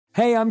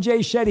Hey, I'm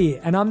Jay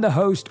Shetty, and I'm the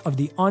host of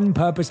the On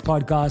Purpose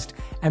podcast,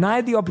 and I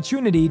had the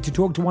opportunity to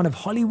talk to one of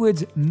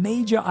Hollywood's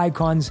major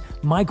icons,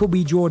 Michael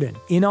B. Jordan.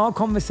 In our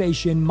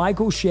conversation,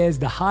 Michael shares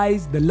the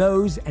highs, the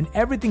lows, and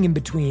everything in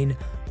between,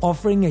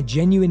 offering a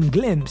genuine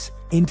glimpse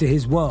into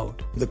his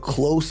world. The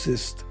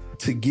closest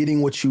to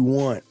getting what you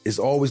want is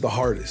always the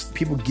hardest.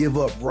 People give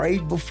up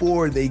right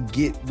before they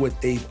get what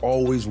they've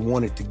always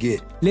wanted to get.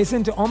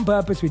 Listen to On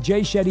Purpose with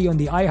Jay Shetty on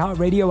the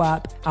iHeartRadio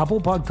app,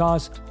 Apple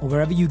Podcasts, or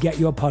wherever you get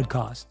your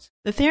podcasts.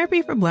 The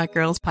Therapy for Black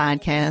Girls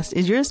podcast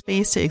is your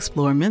space to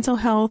explore mental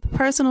health,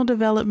 personal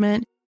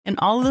development, and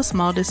all of the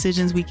small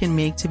decisions we can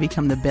make to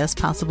become the best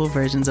possible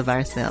versions of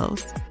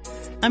ourselves.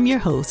 I'm your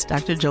host,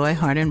 Dr. Joy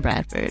Harden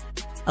Bradford,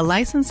 a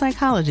licensed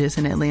psychologist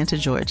in Atlanta,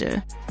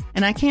 Georgia,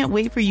 and I can't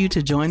wait for you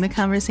to join the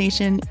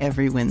conversation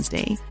every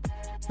Wednesday.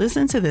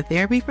 Listen to the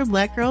Therapy for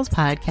Black Girls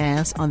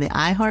podcast on the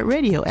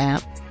iHeartRadio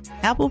app,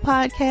 Apple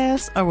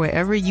Podcasts, or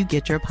wherever you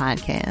get your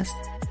podcasts.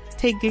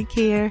 Take good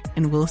care,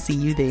 and we'll see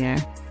you there.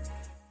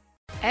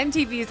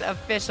 MTV's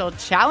official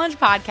Challenge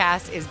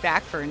podcast is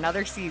back for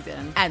another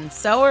season. And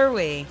so are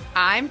we.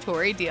 I'm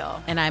Tori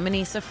Deal. And I'm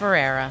Anissa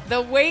Ferreira.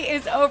 The wait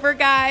is over,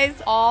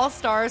 guys. All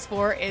Stars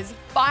 4 is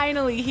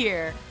finally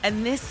here.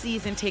 And this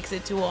season takes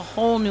it to a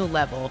whole new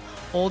level.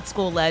 Old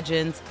school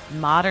legends,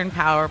 modern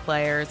power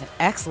players, and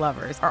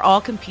ex-lovers are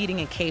all competing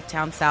in Cape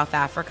Town, South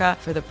Africa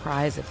for the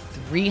prize of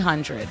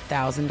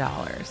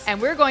 $300,000.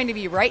 And we're going to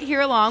be right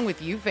here along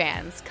with you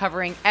fans,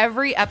 covering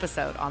every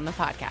episode on the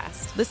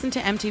podcast. Listen to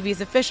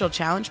MTV's official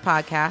Challenge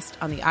podcast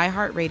on the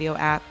iHeartRadio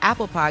app,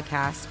 Apple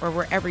Podcasts, or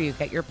wherever you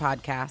get your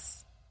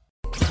podcasts.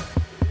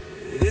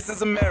 This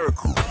is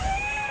America.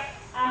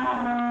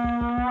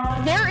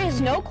 There is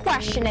no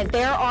question that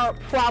there are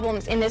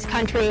problems in this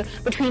country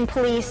between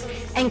police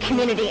and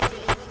community.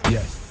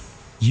 Yes,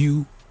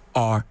 you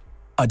are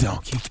a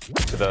donkey.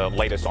 To the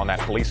latest on that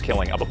police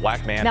killing of a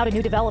black man. Now to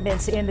new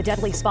developments in the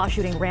deadly spa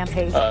shooting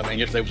rampage. And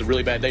yesterday was a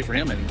really bad day for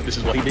him, and this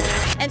is what he did.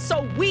 And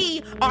so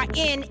we are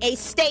in a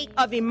state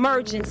of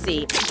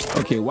emergency.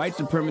 Okay, white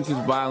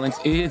supremacist violence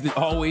is and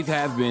always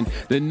has been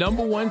the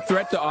number one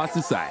threat to our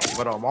society.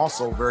 But I'm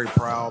also very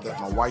proud that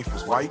my wife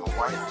is white.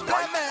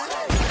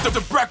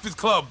 The Breakfast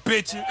Club,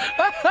 bitches.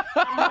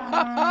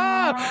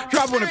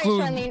 Drop on the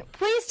clues. Charlene,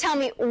 please tell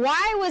me,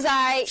 why was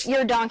I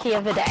your donkey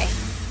of the day?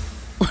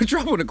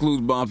 Drop on the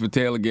clues bombs for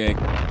Taylor Gang.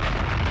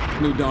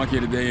 New Donkey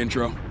of the Day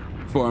intro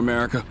for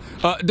America.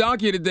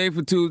 Donkey of the Day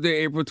for Tuesday,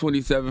 April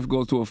 27th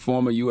goes to a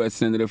former U.S.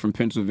 Senator from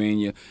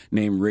Pennsylvania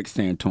named Rick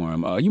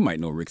Santorum. You might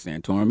know Rick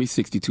Santorum. He's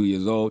 62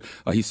 years old.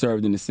 He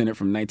served in the Senate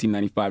from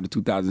 1995 to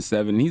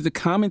 2007, and he's a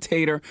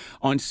commentator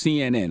on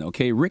CNN,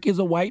 okay? Rick is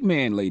a white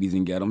man, ladies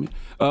and gentlemen.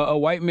 A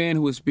white man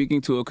who is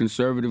speaking to a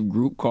conservative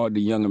group called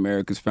the Young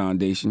America's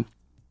Foundation.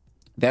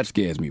 That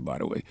scares me, by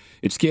the way.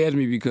 It scares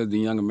me because the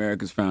Young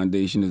America's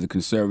Foundation is a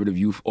conservative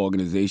youth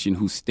organization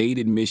whose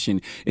stated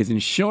mission is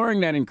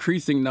ensuring that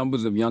increasing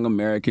numbers of young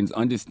Americans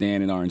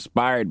understand and are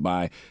inspired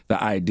by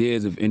the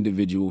ideas of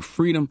individual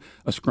freedom,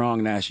 a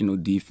strong national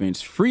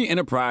defense, free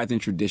enterprise,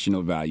 and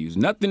traditional values.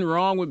 Nothing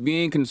wrong with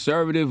being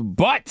conservative,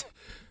 but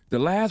the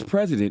last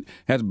president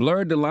has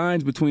blurred the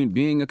lines between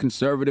being a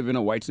conservative and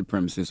a white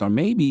supremacist. Or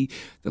maybe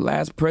the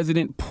last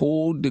president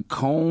pulled the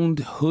coned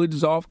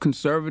hoods off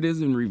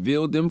conservatives and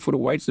revealed them for the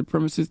white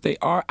supremacists they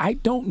are. I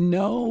don't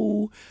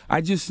know.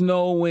 I just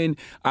know when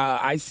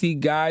I see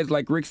guys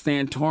like Rick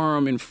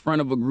Santorum in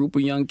front of a group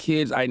of young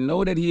kids, I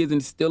know that he is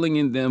instilling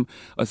in them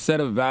a set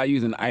of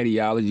values and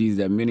ideologies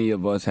that many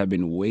of us have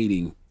been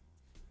wishing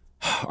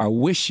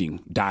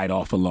died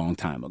off a long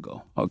time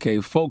ago. Okay,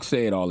 folks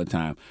say it all the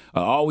time.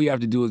 All we have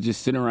to do is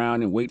just sit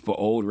around and wait for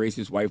old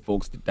racist white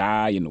folks to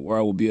die and the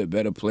world will be a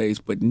better place,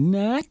 but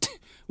not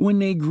when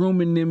they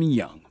grooming them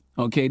young.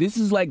 Okay, this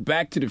is like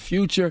Back to the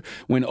Future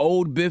when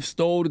old Biff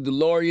stole the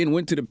DeLorean,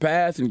 went to the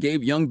past, and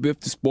gave young Biff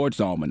the sports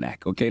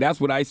almanac. Okay,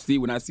 that's what I see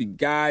when I see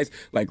guys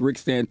like Rick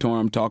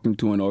Santorum talking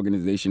to an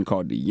organization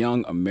called the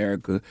Young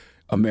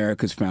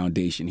America's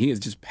Foundation. He is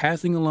just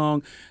passing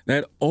along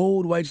that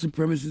old white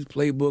supremacist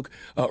playbook.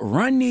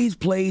 Run these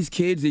plays,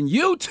 kids, and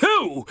you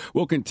too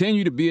will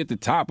continue to be at the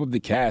top of the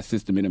caste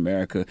system in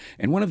America.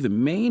 And one of the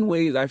main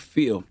ways I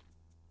feel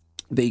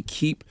they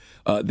keep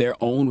their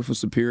own with a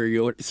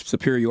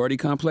superiority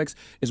complex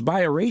is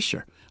by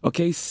erasure.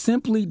 Okay,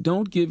 simply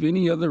don't give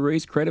any other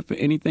race credit for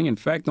anything. In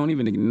fact, don't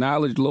even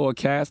acknowledge lower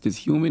caste as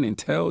human and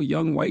tell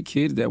young white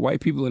kids that white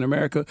people in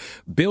America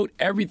built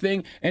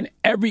everything and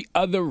every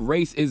other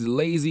race is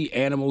lazy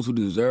animals who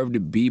deserve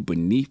to be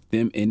beneath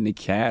them in the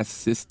caste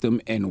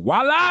system. And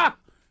voila,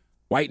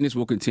 whiteness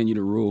will continue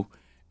to rule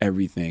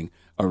everything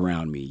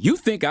around me. You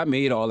think I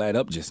made all that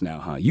up just now,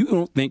 huh? You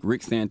don't think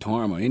Rick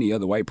Santorum or any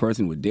other white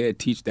person would dare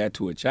teach that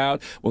to a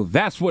child? Well,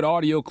 that's what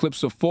audio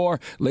clips are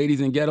for.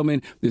 Ladies and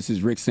gentlemen, this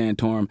is Rick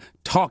Santorum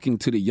talking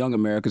to the Young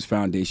America's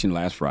Foundation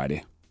last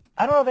Friday.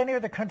 I don't know of any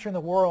other country in the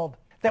world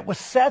that was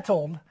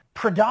settled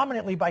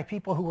predominantly by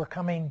people who were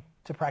coming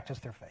to practice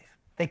their faith.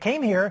 They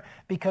came here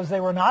because they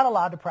were not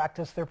allowed to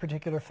practice their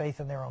particular faith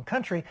in their own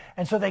country,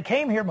 and so they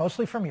came here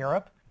mostly from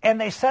Europe,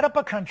 and they set up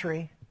a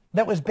country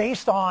that was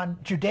based on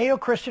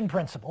Judeo-Christian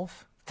principles,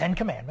 10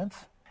 Commandments,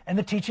 and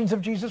the teachings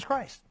of Jesus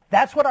Christ.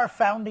 That's what our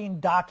founding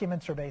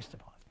documents are based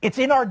upon. It's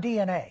in our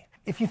DNA.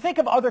 If you think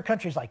of other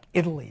countries like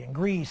Italy and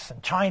Greece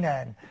and China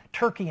and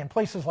Turkey and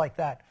places like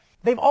that,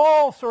 they've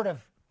all sort of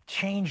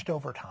changed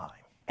over time.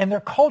 And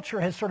their culture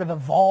has sort of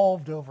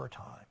evolved over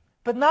time.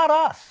 But not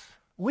us.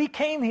 We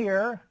came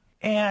here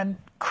and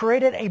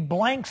created a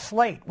blank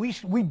slate. We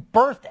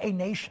birthed a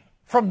nation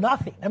from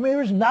nothing. I mean,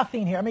 there's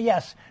nothing here. I mean,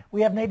 yes,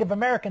 we have Native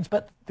Americans,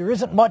 but there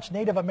isn't much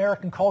Native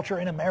American culture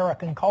in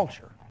American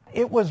culture.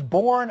 It was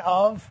born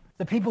of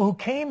the people who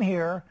came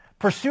here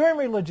pursuing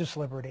religious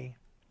liberty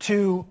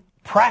to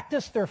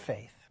practice their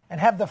faith and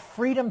have the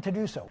freedom to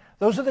do so.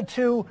 Those are the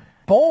two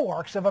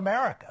bulwarks of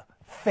America,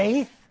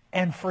 faith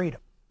and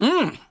freedom.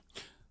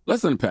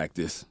 Let's unpack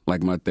this.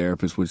 Like my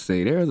therapist would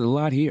say, there's a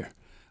lot here.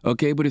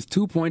 Okay, but it's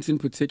 2 points in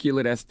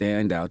particular that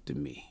stand out to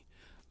me.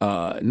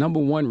 Number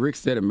one, Rick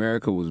said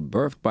America was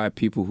birthed by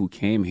people who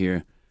came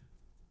here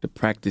to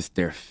practice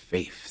their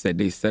faith. Said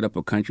they set up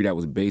a country that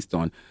was based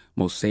on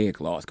Mosaic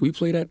laws. Can we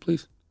play that,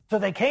 please? So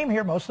they came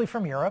here mostly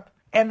from Europe,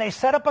 and they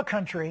set up a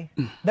country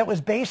that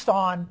was based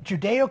on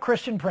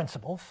Judeo-Christian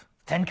principles,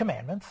 10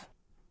 Commandments.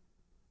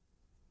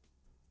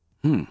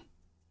 10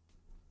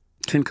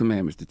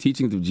 Commandments, the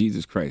teachings of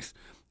Jesus Christ.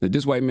 Now,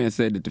 this white man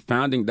said that the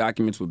founding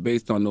documents were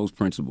based on those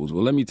principles.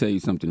 Well, let me tell you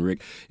something,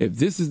 Rick. If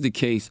this is the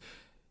case,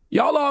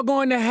 y'all all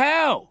going to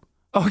hell,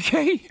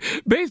 okay?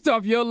 Based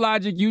off your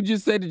logic, you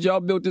just said that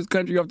y'all built this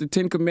country off the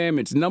 10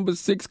 Commandments. Number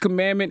 6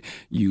 commandment,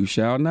 you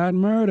shall not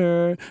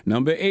murder.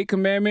 Number 8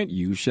 commandment,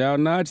 you shall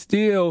not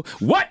steal.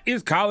 What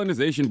is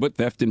colonization but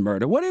theft and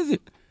murder? What is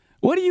it?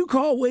 What do you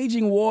call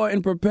waging war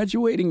and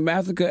perpetuating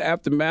massacre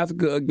after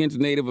massacre against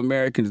Native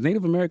Americans?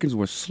 Native Americans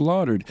were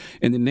slaughtered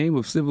in the name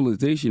of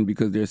civilization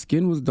because their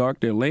skin was dark,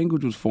 their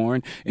language was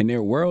foreign, and their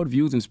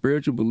worldviews and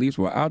spiritual beliefs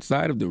were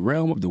outside of the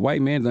realm of the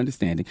white man's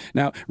understanding.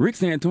 Now, Rick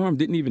Santorum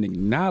didn't even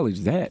acknowledge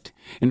that.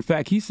 In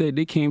fact, he said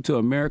they came to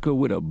America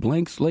with a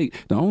blank slate.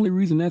 The only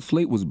reason that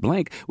slate was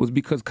blank was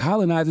because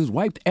colonizers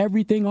wiped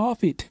everything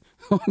off it.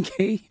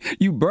 Okay,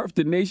 you birthed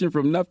a nation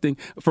from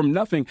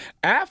nothing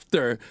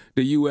after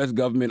the U.S.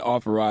 government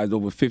authorized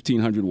over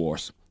 1,500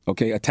 wars,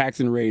 okay, attacks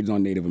and raids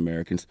on Native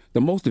Americans,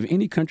 the most of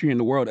any country in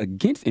the world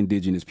against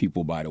indigenous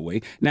people, by the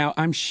way. Now,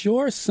 I'm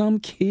sure some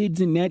kids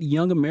in that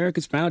Young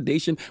America's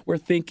Foundation were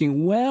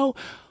thinking, well,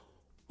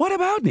 what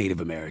about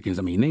Native Americans?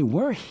 I mean, they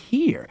were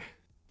here.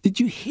 Did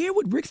you hear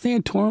what Rick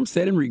Santorum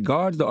said in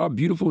regards to our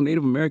beautiful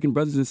Native American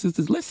brothers and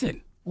sisters?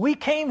 Listen. We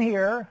came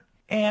here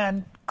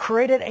and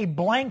created a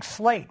blank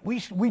slate. We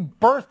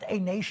birthed a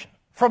nation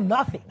from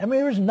nothing. I mean,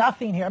 there's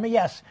nothing here. I mean,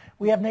 yes,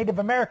 we have Native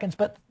Americans,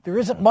 but there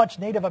isn't much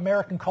Native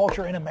American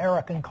culture in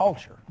American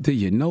culture. Do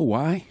you know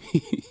why?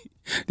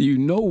 Do you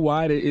know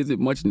why there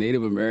isn't much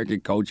Native American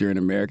culture in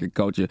American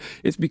culture?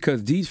 It's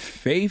because these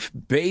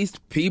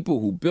faith-based people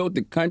who built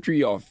the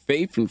country off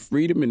faith and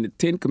freedom and the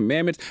 10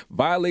 Commandments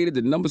violated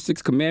the number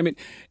 6 commandment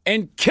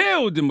and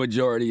killed the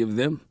majority of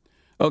them.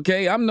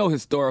 Okay, I'm no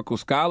historical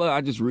scholar.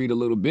 I just read a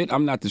little bit.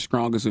 I'm not the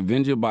strongest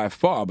Avenger by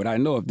far, but I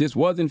know if this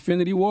was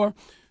Infinity War,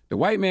 the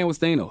white man was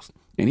Thanos,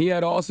 and he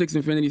had all 6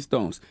 Infinity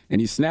Stones, and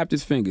he snapped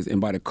his fingers,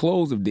 and by the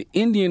close of the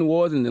Indian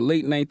Wars in the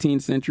late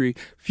 19th century,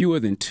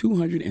 fewer than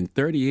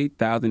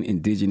 238,000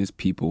 indigenous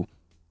people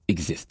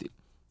existed.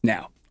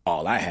 Now,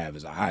 all I have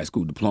is a high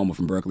school diploma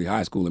from Berkeley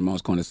High School in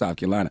Moncks Corner, South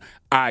Carolina.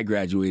 I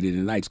graduated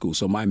in night school,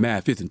 so my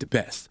math isn't the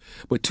best.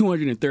 But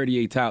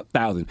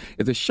 238,000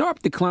 is a sharp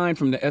decline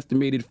from the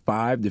estimated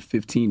 5 to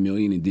 15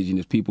 million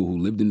indigenous people who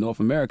lived in North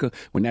America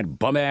when that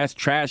bum-ass,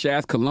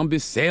 trash-ass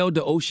Columbus sailed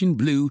the ocean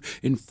blue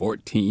in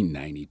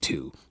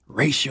 1492.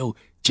 Racial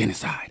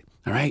genocide,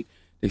 all right?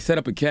 They set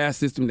up a caste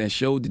system that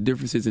showed the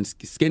differences in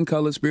skin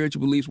color, spiritual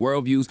beliefs,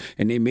 worldviews,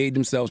 and they made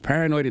themselves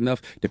paranoid enough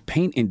to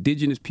paint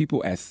indigenous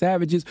people as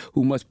savages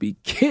who must be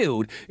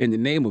killed in the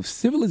name of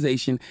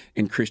civilization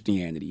and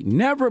Christianity.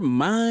 Never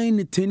mind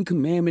the 10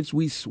 Commandments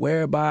we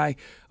swear by.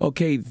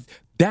 Okay,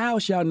 thou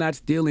shalt not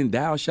steal and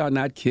thou shalt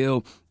not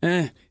kill.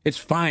 It's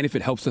fine if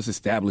it helps us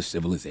establish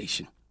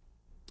civilization.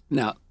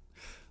 Now,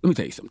 let me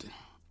tell you something.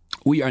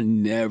 We are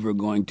never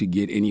going to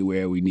get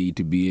anywhere we need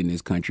to be in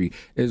this country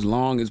as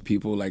long as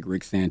people like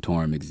Rick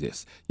Santorum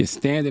exist. You're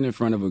standing in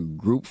front of a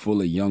group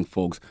full of young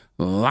folks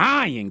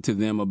lying to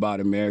them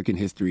about American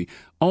history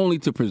only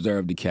to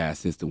preserve the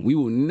caste system. We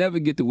will never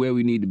get to where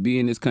we need to be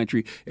in this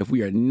country if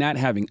we are not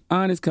having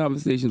honest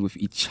conversations with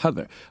each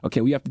other.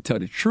 Okay, we have to tell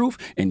the truth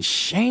and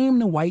shame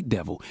the white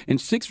devil. And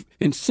since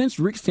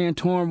Rick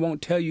Santorum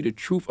won't tell you the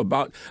truth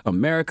about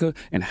America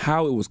and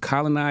how it was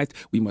colonized,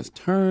 we must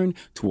turn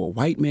to a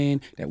white man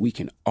that we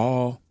can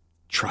all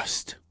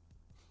trust.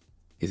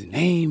 His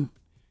name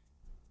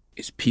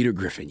is Peter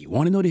Griffin. You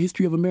want to know the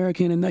history of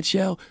America in a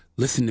nutshell?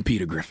 Listen to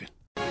Peter Griffin.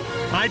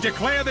 I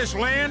declare this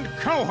land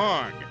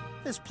Quahog.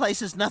 This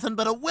place is nothing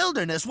but a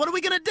wilderness. What are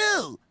we going to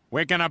do?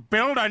 We're going to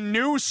build a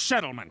new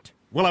settlement.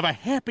 We'll have a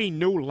happy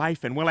new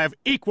life, and we'll have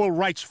equal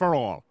rights for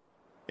all.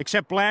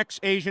 Except blacks,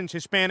 Asians,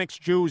 Hispanics,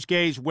 Jews,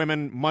 gays,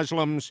 women,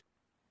 Muslims,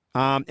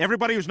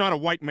 everybody who's not a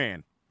white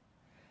man.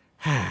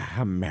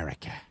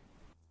 America.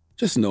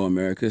 Just know,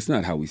 America, it's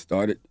not how we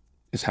started,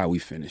 it's how we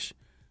finish.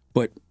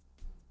 But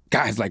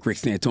guys like Rick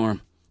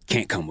Santorum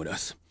can't come with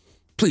us.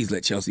 Please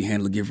let Chelsea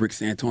Handler give Rick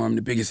Santorum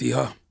the biggest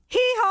hee-haw.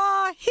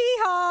 Hee-haw,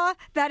 hee-haw.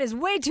 That is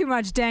way too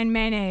much Dan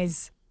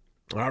mayonnaise.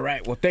 All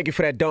right, well, thank you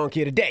for that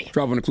donkey of the day.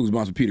 Drop on the clues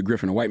sponsor Peter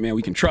Griffin, a white man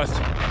we can trust.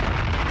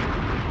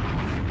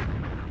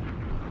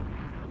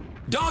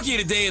 Donkey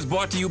of the Day is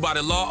brought to you by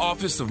the law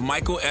office of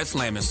Michael S.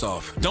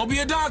 Lamonsoff. Don't be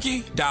a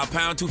donkey. Dial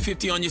pound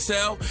 250 on your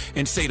cell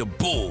and say the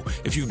bull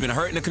if you've been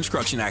hurt in a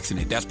construction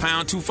accident. That's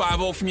pound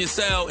 250 from your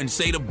cell and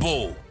say the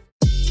bull.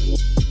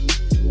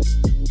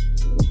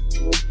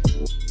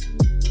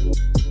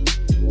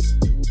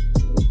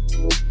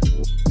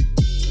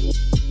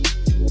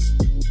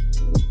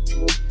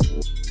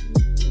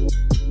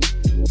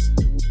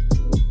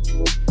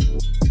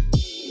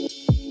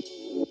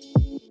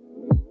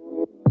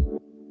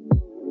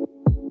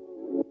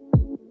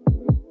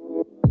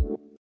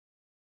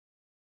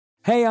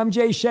 Hey, I'm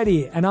Jay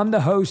Shetty, and I'm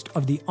the host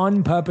of the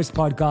On Purpose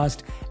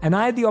podcast, and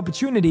I had the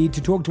opportunity to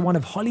talk to one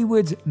of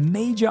Hollywood's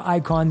major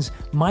icons,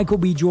 Michael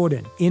B.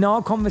 Jordan. In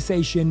our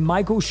conversation,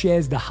 Michael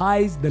shares the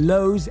highs, the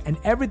lows, and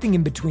everything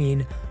in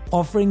between,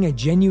 offering a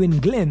genuine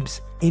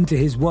glimpse into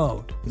his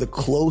world. The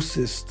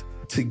closest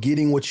to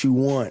getting what you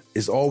want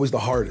is always the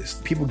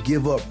hardest. People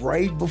give up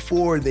right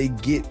before they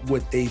get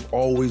what they've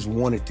always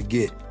wanted to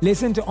get.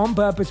 Listen to On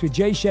Purpose with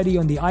Jay Shetty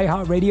on the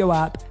iHeartRadio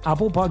app,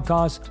 Apple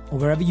Podcasts, or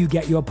wherever you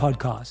get your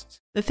podcasts.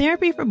 The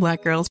Therapy for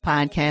Black Girls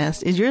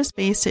podcast is your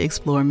space to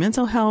explore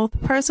mental health,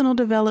 personal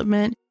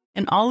development,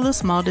 and all of the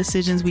small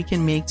decisions we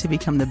can make to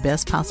become the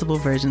best possible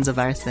versions of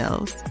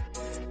ourselves.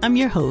 I'm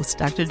your host,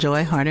 Dr.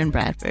 Joy Harden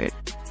Bradford,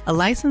 a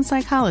licensed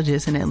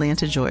psychologist in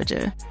Atlanta,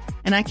 Georgia,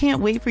 and I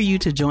can't wait for you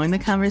to join the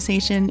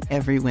conversation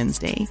every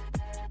Wednesday.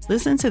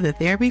 Listen to the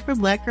Therapy for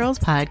Black Girls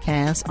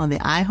podcast on the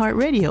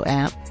iHeartRadio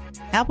app,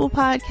 Apple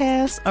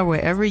Podcasts, or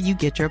wherever you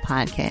get your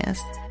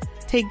podcasts.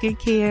 Take good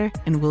care,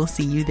 and we'll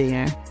see you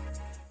there.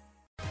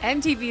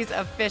 MTV's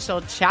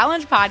official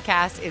Challenge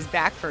podcast is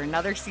back for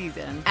another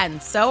season. And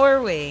so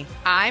are we.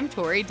 I'm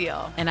Tori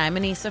Deal. And I'm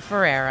Anissa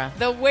Ferreira.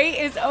 The wait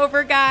is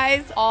over,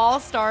 guys. All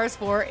Stars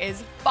 4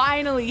 is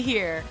finally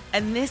here.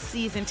 And this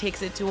season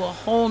takes it to a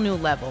whole new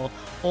level.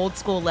 Old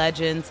school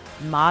legends,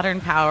 modern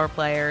power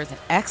players, and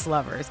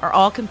ex-lovers are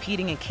all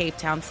competing in Cape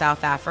Town,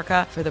 South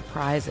Africa for the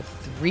prize of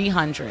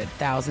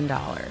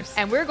 $300,000.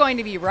 And we're going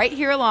to be right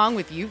here along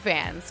with you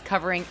fans,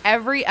 covering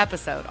every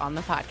episode on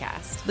the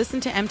podcast. Listen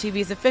to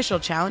MTV's official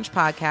Challenge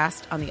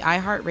podcast on the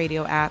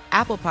iHeartRadio app,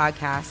 Apple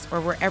Podcasts,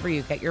 or wherever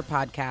you get your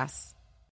podcasts.